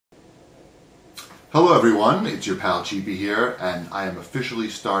Hello everyone, it's your pal Cheapy here, and I am officially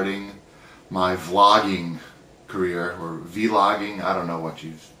starting my vlogging career, or vlogging, I don't know what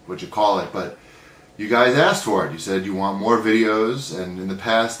you call it, but you guys asked for it. You said you want more videos, and in the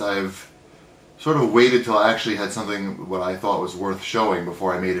past I've sort of waited till I actually had something what I thought was worth showing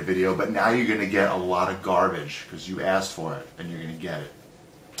before I made a video, but now you're going to get a lot of garbage because you asked for it, and you're going to get it.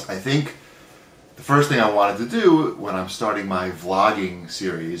 I think the first thing I wanted to do when I'm starting my vlogging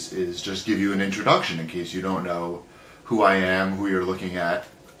series is just give you an introduction in case you don't know who I am, who you're looking at.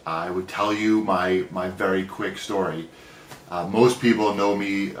 I would tell you my very quick story. Most people know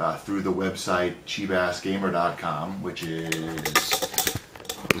me through the website cheapgamer.com, which is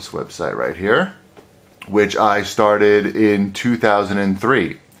this website right here, which I started in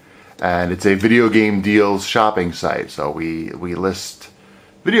 2003. And it's a video game deals shopping site. So we list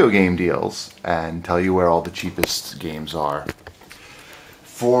video game deals and tell you where all the cheapest games are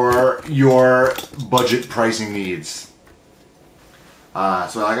for your budget pricing needs.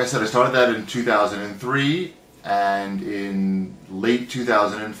 So like I said, I started that in 2003, and in late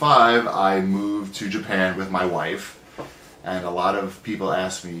 2005 I moved to Japan with my wife, and a lot of people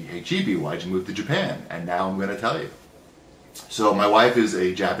ask me, hey Cheapy, why'd you move to Japan? And now I'm going to tell you. So my wife is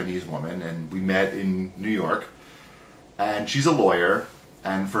a Japanese woman, and we met in New York, and she's a lawyer.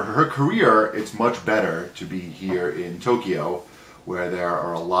 And for her career, it's much better to be here in Tokyo, where there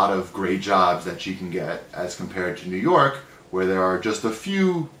are a lot of great jobs that she can get, as compared to New York, where there are just a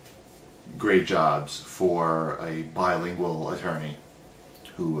few great jobs for a bilingual attorney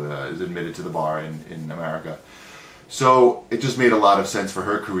who is admitted to the bar in America. So it just made a lot of sense for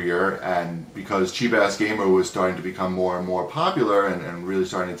her career, and because Cheap Ass Gamer was starting to become more and more popular and really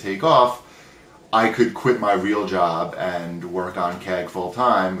starting to take off, I could quit my real job and work on CAG full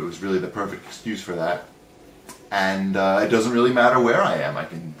time. It was really the perfect excuse for that. And it doesn't really matter where I am. I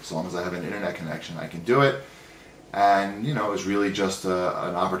can, as long as I have an internet connection, I can do it. And you know, it was really just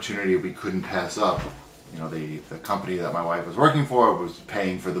an opportunity we couldn't pass up. You know, the company that my wife was working for was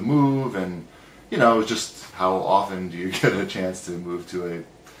paying for the move, and you know, it was just, how often do you get a chance to move to a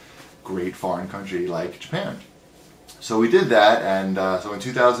great foreign country like Japan? So we did that, and so in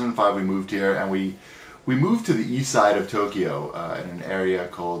 2005 we moved here, and we moved to the east side of Tokyo in an area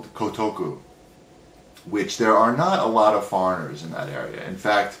called Kotoku, which there are not a lot of foreigners in that area. In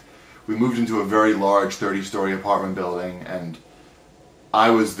fact, we moved into a very large 30-story apartment building, and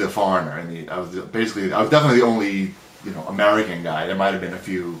I was the foreigner. I was definitely the only, you know, American guy. There might have been a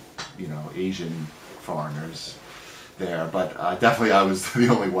few, you know, Asian foreigners there, but definitely I was the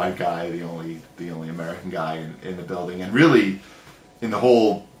only white guy, the only American guy in the building, and really in the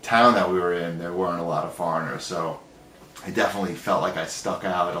whole town that we were in there weren't a lot of foreigners, so I definitely felt like I stuck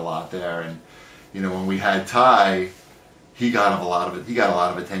out a lot there. And you know, when we had Ty, he got a lot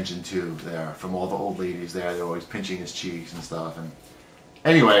of attention too there from all the old ladies there. They were always pinching his cheeks and stuff. And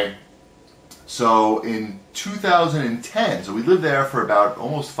anyway, so in 2010, so we lived there for about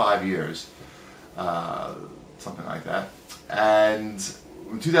almost 5 years. Something like that. And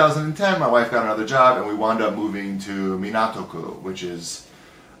in 2010, my wife got another job, and we wound up moving to Minatoku, which is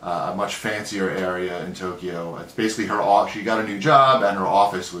a much fancier area in Tokyo. It's basically she got a new job, and her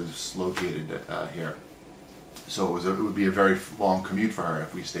office was located here. So it would be a very long commute for her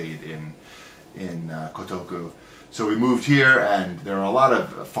if we stayed in Kotoku. So we moved here, and there are a lot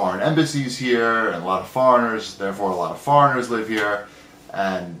of foreign embassies here, and a lot of foreigners. Therefore, a lot of foreigners live here,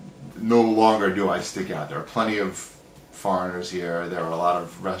 and no longer do I stick out. There are plenty of foreigners here. There are a lot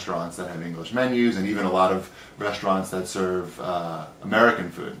of restaurants that have English menus, and even a lot of restaurants that serve American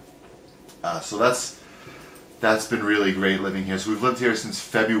food. So that's been really great living here. So we've lived here since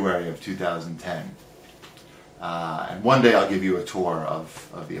February of 2010. And one day I'll give you a tour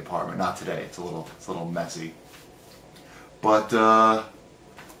of the apartment. Not today. It's a little messy. But I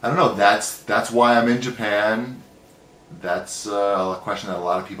don't know. That's why I'm in Japan. That's a question that a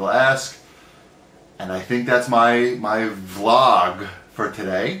lot of people ask, and I think that's my vlog for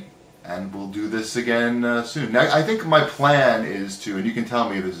today, and we'll do this again soon. Now, I think my plan is to, and you can tell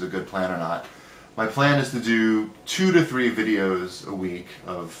me if this is a good plan or not, my plan is to do 2 to 3 videos a week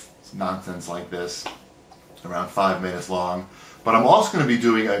of nonsense like this, around 5 minutes long, but I'm also going to be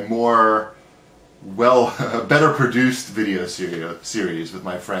doing a more, better produced video series with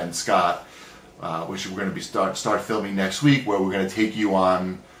my friend Scott, which we're going to start filming next week, where we're going to take you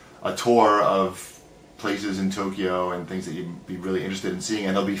on a tour of places in Tokyo and things that you'd be really interested in seeing,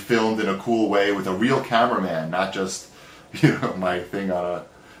 and they'll be filmed in a cool way with a real cameraman, not just, you know, my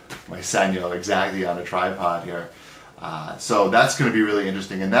sanyo exactly on a tripod here. So that's going to be really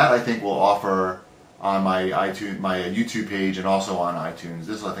interesting, and that I think will offer on my YouTube page, and also on iTunes.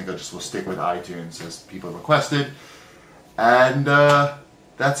 This I think I just will stick with iTunes as people requested. And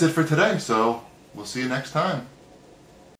that's it for today. So we'll see you next time.